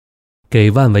给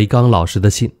万维钢老师的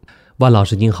信。万老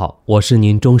师您好，我是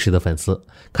您忠实的粉丝，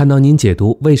看到您解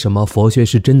读《为什么佛学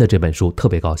是真的》这本书特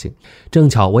别高兴，正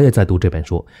巧我也在读这本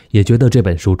书，也觉得这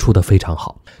本书出得非常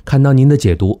好，看到您的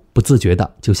解读，不自觉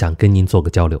的就想跟您做个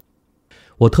交流。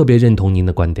我特别认同您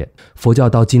的观点，佛教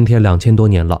到今天2000多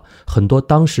年了，很多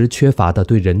当时缺乏的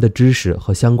对人的知识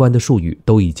和相关的术语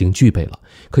都已经具备了，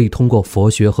可以通过佛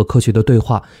学和科学的对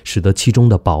话，使得其中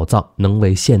的宝藏能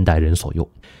为现代人所用。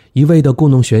一味的故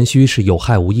弄玄虚是有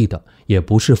害无益的，也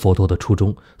不是佛陀的初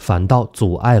衷，反倒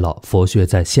阻碍了佛学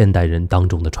在现代人当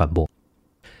中的传播。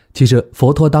其实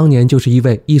佛陀当年就是一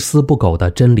位一丝不苟的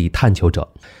真理探求者，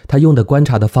他用的观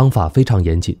察的方法非常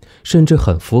严谨，甚至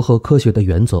很符合科学的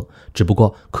原则，只不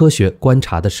过科学观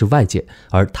察的是外界，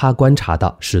而他观察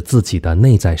的是自己的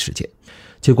内在世界。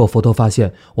结果佛陀发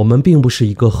现，我们并不是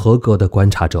一个合格的观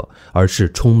察者，而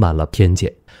是充满了偏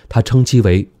见，他称其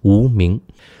为无明。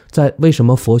在《为什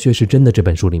么佛学是真的》这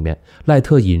本书里面，赖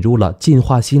特引入了进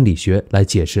化心理学来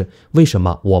解释为什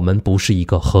么我们不是一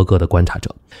个合格的观察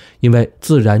者。因为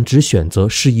自然只选择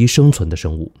适宜生存的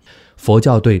生物。佛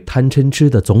教对贪嗔痴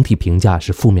的总体评价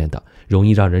是负面的，容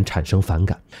易让人产生反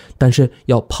感。但是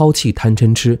要抛弃贪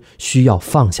嗔痴，需要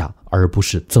放下，而不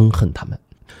是憎恨他们。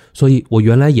所以我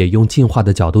原来也用进化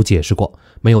的角度解释过，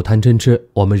没有贪嗔痴，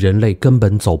我们人类根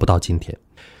本走不到今天。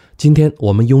今天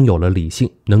我们拥有了理性，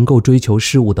能够追求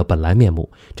事物的本来面目，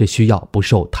这需要不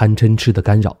受贪嗔痴的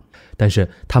干扰。但是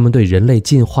他们对人类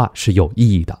进化是有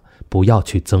意义的，不要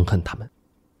去憎恨他们。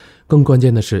更关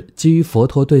键的是，基于佛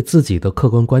陀对自己的客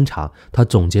观观察，他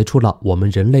总结出了我们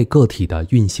人类个体的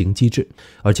运行机制，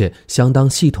而且相当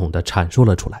系统地阐述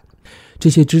了出来。这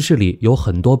些知识里有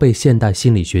很多被现代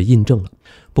心理学印证了，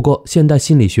不过现代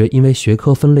心理学因为学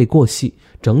科分类过细，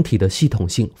整体的系统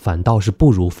性反倒是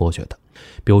不如佛学的。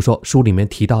比如说书里面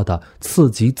提到的次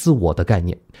级自我的概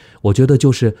念，我觉得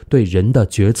就是对人的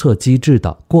决策机制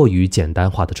的过于简单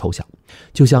化的抽象，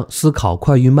就像思考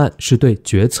快与慢是对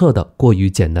决策的过于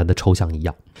简单的抽象一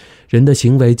样。人的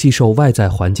行为既受外在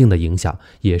环境的影响，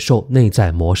也受内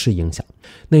在模式影响。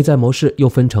内在模式又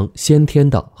分成先天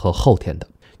的和后天的，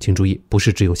请注意，不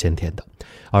是只有先天的。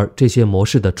而这些模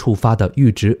式的触发的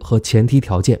阈值和前提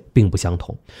条件并不相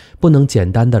同，不能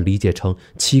简单的理解成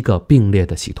7个并列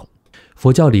的系统。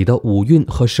佛教里的5蕴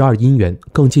和12因缘，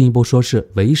更进一步说是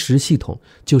唯识系统，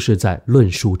就是在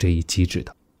论述这一机制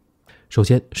的。首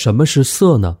先，什么是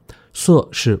色呢？色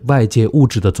是外界物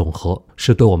质的总和，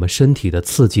是对我们身体的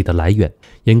刺激的来源，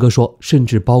严格说，甚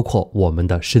至包括我们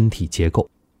的身体结构。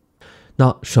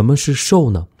那什么是受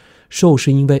呢？受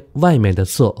是因为外面的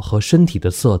色和身体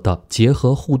的色的结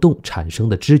合互动产生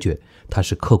的知觉，它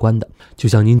是客观的，就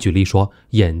像您举例说，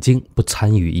眼睛不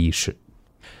参与意识。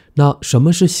那什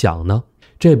么是想呢？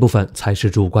这部分才是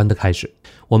主观的开始。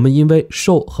我们因为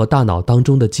受和大脑当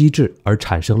中的机制而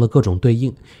产生了各种对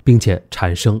应，并且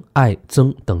产生爱、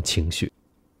憎等情绪。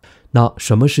那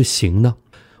什么是行呢？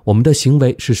我们的行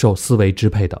为是受思维支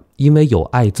配的，因为有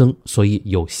爱憎，所以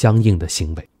有相应的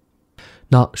行为。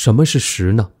那什么是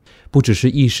识呢？不只是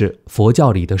意识，佛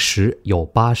教里的识有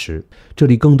8识，这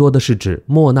里更多的是指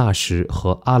末那识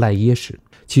和阿赖耶识。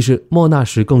其实末那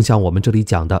识更像我们这里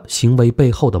讲的行为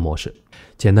背后的模式。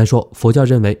简单说，佛教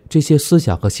认为这些思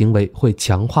想和行为会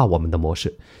强化我们的模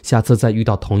式，下次再遇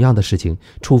到同样的事情，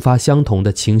触发相同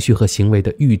的情绪和行为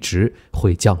的阈值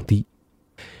会降低。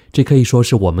这可以说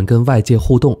是我们跟外界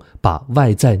互动，把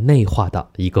外在内化的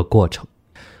一个过程。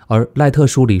而赖特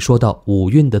书里说的5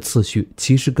蕴的次序，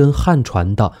其实跟汉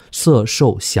传的色、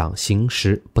受、想、行、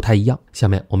识不太一样。下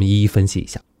面我们一一分析一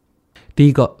下。第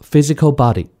一个 physical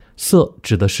body， 色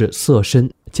指的是色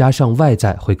身，加上外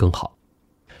在会更好。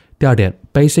第二点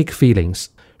basic feelings，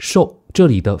 受这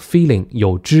里的 feeling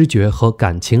有知觉和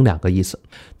感情2个意思，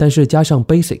但是加上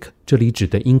basic 这里指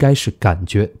的应该是感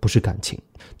觉，不是感情。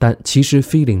但其实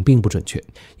feeling 并不准确，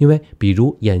因为比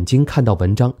如眼睛看到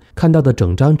文章，看到的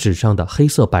整张纸上的黑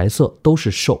色白色都是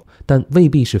受，但未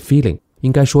必是 feeling，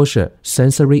 应该说是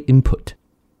sensory input。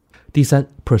 第三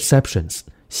perceptions，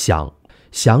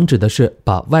 想指的是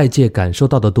把外界感受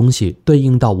到的东西对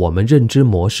应到我们认知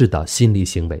模式的心理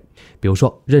行为，比如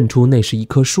说认出那是一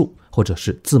棵树，或者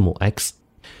是字母 X。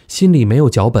心里没有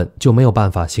脚本，就没有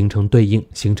办法形成对应，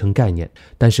形成概念，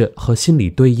但是和心理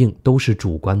对应都是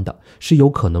主观的，是有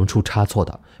可能出差错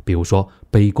的，比如说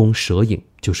杯弓蛇影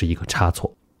就是一个差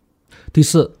错。第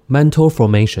四 mental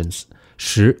formations，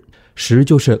 识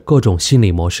就是各种心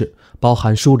理模式，包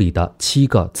含书里的7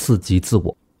个次级自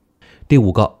我。第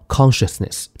5个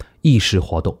consciousness， 意识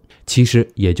活动，其实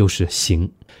也就是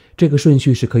行。这个顺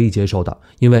序是可以接受的，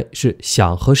因为是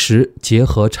想和识结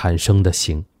合产生的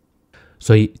行。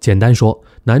所以简单说，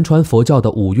南传佛教的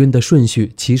五蕴的顺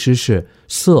序其实是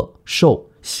色、受、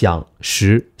想、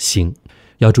识、行。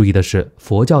要注意的是，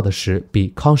佛教的识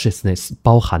比 consciousness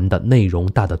包含的内容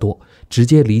大得多，直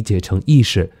接理解成意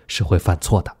识是会犯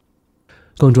错的。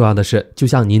更重要的是，就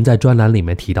像您在专栏里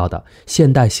面提到的，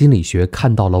现代心理学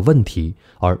看到了问题，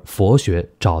而佛学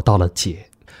找到了解。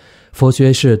佛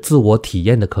学是自我体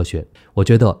验的科学，我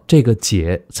觉得这个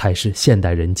解才是现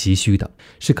代人急需的，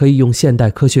是可以用现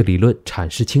代科学理论阐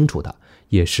释清楚的，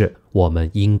也是我们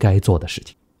应该做的事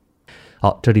情。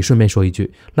好，这里顺便说一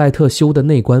句，赖特修的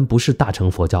内观不是大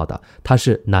乘佛教的，它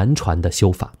是南传的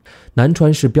修法。南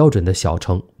传是标准的小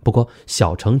乘，不过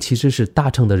小乘其实是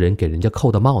大乘的人给人家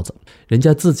扣的帽子，人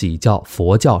家自己叫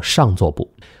佛教上座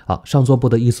部。上座部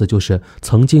的意思就是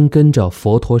曾经跟着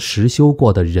佛陀实修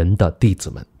过的人的弟子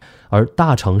们，而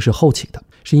大乘是后起的，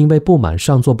是因为不满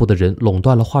上座部的人垄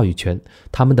断了话语权，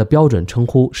他们的标准称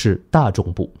呼是大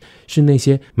众部，是那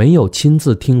些没有亲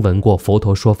自听闻过佛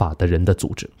陀说法的人的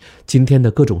组织。今天的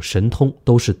各种神通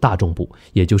都是大众部，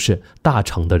也就是大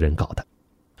乘的人搞的。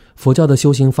佛教的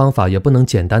修行方法也不能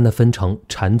简单的分成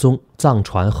禅宗、藏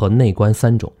传和内观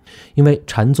三种，因为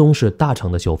禅宗是大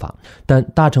乘的修法，但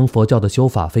大乘佛教的修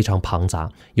法非常庞杂，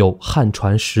有汉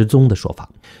传十宗的说法，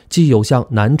既有像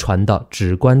南传的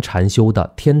止观禅修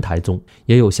的天台宗，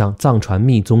也有像藏传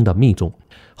密宗的密宗，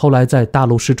后来在大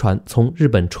陆失传，从日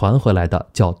本传回来的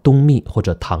叫东密或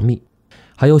者唐密，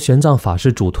还有玄奘法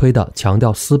师主推的强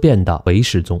调思辨的唯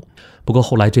识宗。不过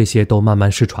后来这些都慢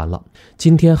慢失传了，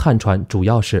今天汉传主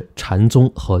要是禅宗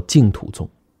和净土宗。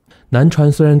南传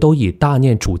虽然都以大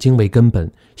念主经为根本，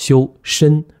修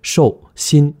身、受、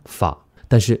心、法，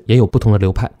但是也有不同的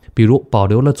流派，比如保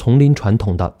留了丛林传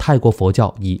统的泰国佛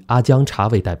教，以阿姜查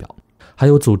为代表，还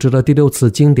有组织了第6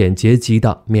次经典结集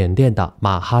的缅甸的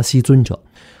马哈希尊者，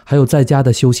还有在家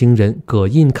的修行人葛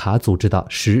印卡组织的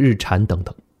十日禅等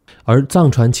等。而藏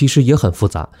传其实也很复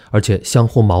杂，而且相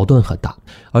互矛盾很大，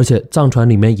而且藏传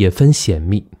里面也分显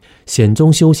密，显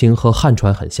宗修行和汉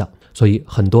传很像，所以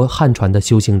很多汉传的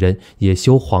修行人也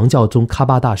修黄教宗喀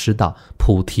巴大师的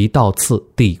菩提道次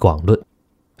地广论。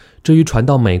至于传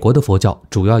到美国的佛教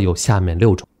主要有下面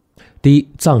6种。第一，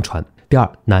藏传；第二，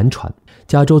南传。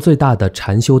加州最大的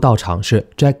禅修道场是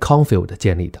Jack Canfield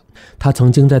建立的，他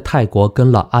曾经在泰国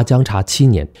跟了阿姜查7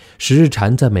年，十日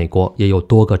禅在美国也有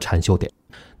多个禅修点。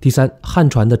第三，汉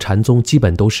传的禅宗基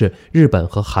本都是日本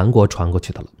和韩国传过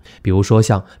去的了，比如说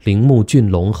像铃木俊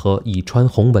龙和乙川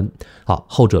弘文，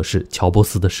后者是乔波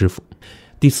斯的师傅。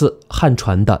第四，汉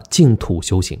传的净土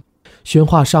修行，宣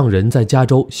化上人在加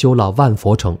州修了万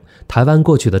佛城，台湾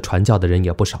过去的传教的人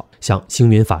也不少，像星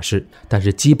云法师，但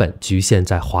是基本局限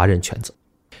在华人圈子。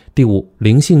第五，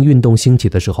灵性运动兴起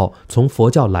的时候，从佛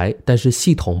教来但是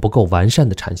系统不够完善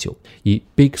的禅修，以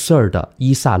Big Sur 的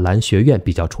伊萨兰学院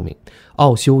比较出名，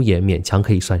奥修也勉强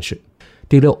可以算是。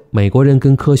第六，美国人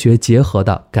跟科学结合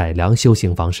的改良修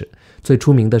行方式，最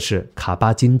出名的是卡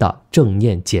巴金的正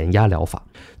念减压疗法，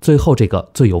最后这个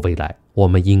最有未来，我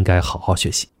们应该好好学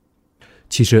习。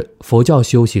其实佛教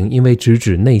修行因为直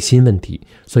指内心问题，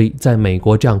所以在美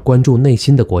国这样关注内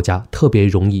心的国家特别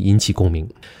容易引起共鸣，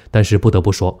但是不得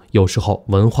不说，有时候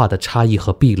文化的差异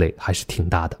和壁垒还是挺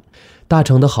大的。大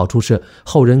乘的好处是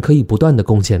后人可以不断的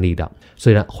贡献力量，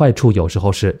虽然坏处有时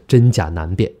候是真假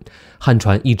难辨。汉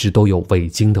传一直都有伪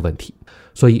经的问题，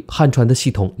所以汉传的系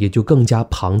统也就更加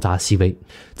庞杂细微。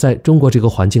在中国这个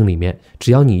环境里面，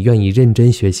只要你愿意认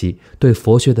真学习，对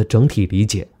佛学的整体理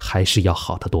解还是要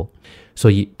好得多。所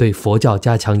以对佛教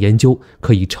加强研究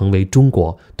可以成为中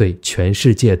国对全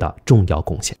世界的重要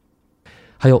贡献。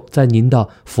还有在您的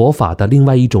佛法的另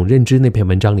外一种认知那篇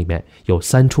文章里面有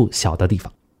3处小的地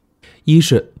方。一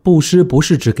是布施不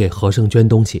是只给和尚捐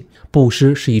东西，布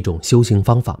施是一种修行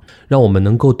方法，让我们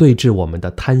能够对治我们的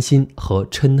贪心和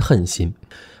嗔恨心。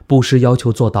布施要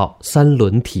求做到3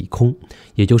轮体空，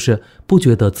也就是不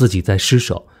觉得自己在施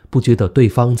舍，不觉得对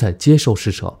方在接受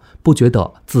施舍，不觉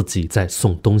得自己在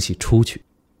送东西出去。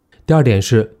第二点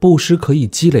是布施可以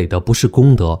积累的不是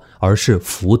功德，而是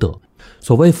福德。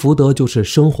所谓福德就是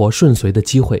生活顺遂的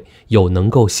机会，有能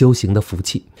够修行的福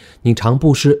气。你常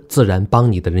布施，自然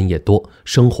帮你的人也多，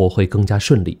生活会更加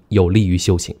顺利，有利于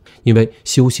修行。因为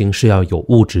修行是要有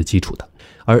物质基础的，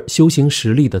而修行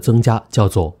实力的增加叫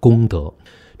做功德。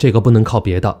这个不能靠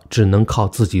别的，只能靠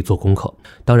自己做功课。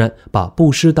当然，把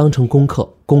布施当成功课，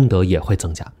功德也会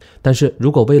增加。但是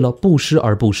如果为了布施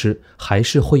而布施，还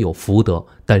是会有福德，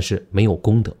但是没有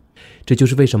功德。这就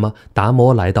是为什么达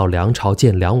摩来到梁朝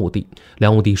见梁武帝，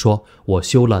梁武帝说我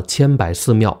修了千百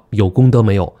寺庙，有功德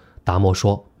没有？达摩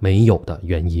说没有的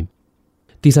原因。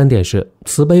第3点是，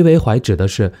慈悲为怀指的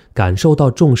是感受到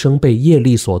众生被业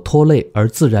力所拖累而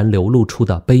自然流露出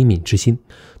的悲悯之心。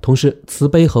同时，慈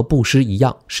悲和布施一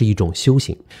样是一种修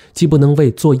行，既不能为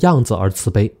做样子而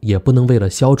慈悲，也不能为了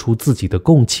消除自己的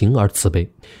共情而慈悲。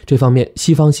这方面，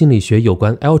西方心理学有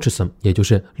关 altruism， 也就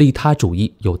是利他主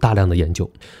义，有大量的研究，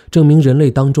证明人类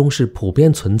当中是普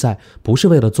遍存在不是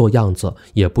为了做样子，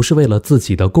也不是为了自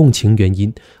己的共情原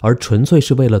因，而纯粹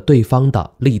是为了对方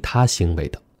的利他行为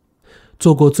的。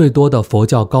做过最多的佛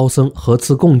教高僧核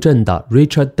磁共振的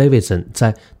Richard Davidson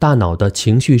在《大脑的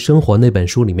情绪生活》那本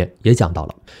书里面也讲到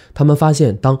了，他们发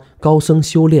现当高僧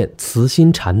修炼慈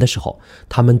心禅的时候，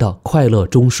他们的快乐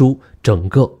中枢整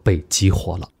个被激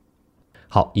活了。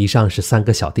好，以上是3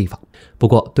个小地方。不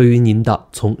过对于您的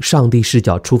从上帝视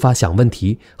角出发想问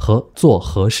题和做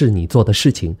合适你做的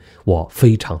事情，我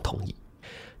非常同意。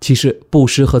其实布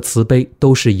施和慈悲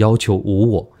都是要求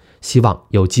无我，希望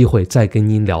有机会再跟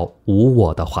您聊无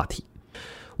我的话题。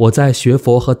我在学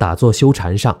佛和打坐修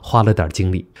禅上花了点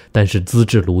精力，但是资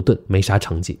质驽钝，没啥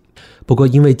成绩。不过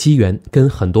因为机缘，跟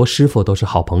很多师父都是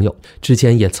好朋友，之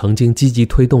前也曾经积极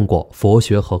推动过佛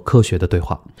学和科学的对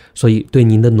话，所以对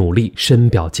您的努力深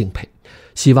表敬佩。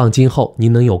希望今后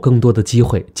您能有更多的机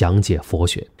会讲解佛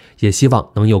学，也希望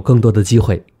能有更多的机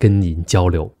会跟您交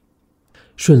流。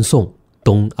顺颂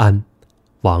东安，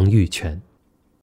王玉泉。